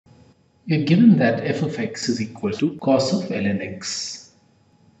We are given that f of x is equal to cos of ln x.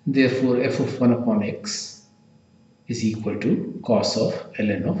 Therefore, f of 1 upon x is equal to cos of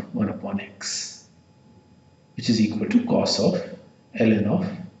ln of 1 upon x, which is equal to cos of ln of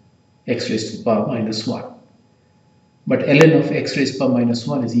x raised to the power minus 1. But ln of x raised to the power minus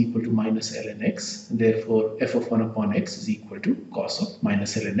 1 is equal to minus ln x. Therefore, f of 1 upon x is equal to cos of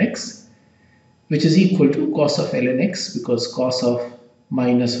minus ln x, which is equal to cos of ln x, because cos of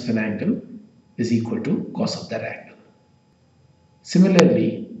minus of an angle is equal to cos of that angle.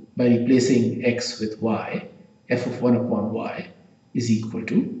 Similarly, by replacing x with y, f of 1 upon y is equal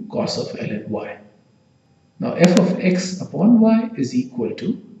to cos of ln y. Now f of x upon y is equal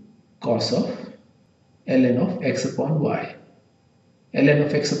to cos of ln of x upon y. Ln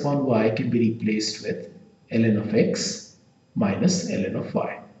of x upon y can be replaced with ln of x minus ln of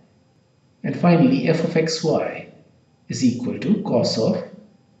y. And finally, f of xy is equal to cos of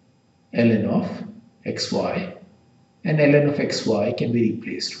ln of xy, and ln of xy can be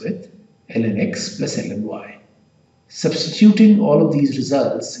replaced with ln x plus ln y. Substituting all of these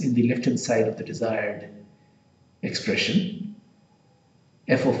results in the left-hand side of the desired expression,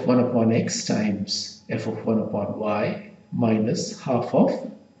 f of 1 upon x times f of 1 upon y minus half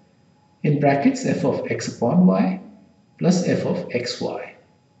of, in brackets, f of x upon y plus f of xy.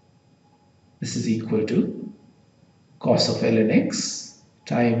 This is equal to cos of ln x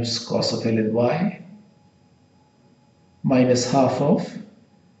times cos of ln y minus half of,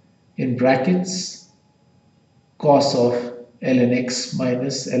 in brackets, cos of ln x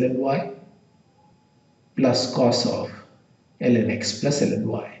minus ln y plus cos of ln x plus ln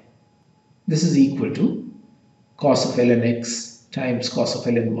y. This is equal to cos of ln x times cos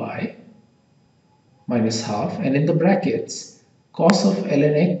of ln y minus half, and in the brackets, cos of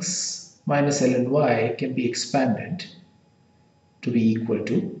ln x minus ln y can be expanded to be equal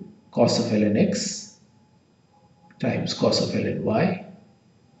to cos of ln x times cos of ln y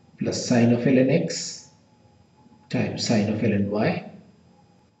plus sin of ln x times sin of ln y.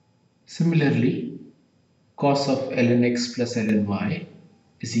 Similarly, cos of ln x plus ln y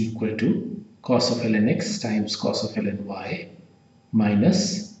is equal to cos of ln x times cos of ln y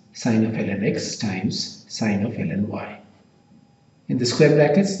minus sin of ln x times sin of ln y. In the square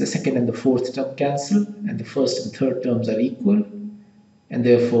brackets, the second and the fourth term cancel, and the first and third terms are equal, and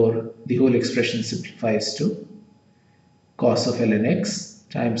therefore the whole expression simplifies to cos of ln x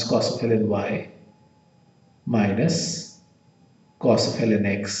times cos of ln y minus cos of ln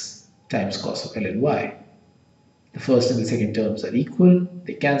x times cos of ln y. The first and the second terms are equal,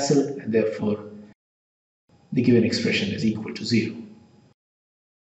 they cancel, and therefore the given expression is equal to 0.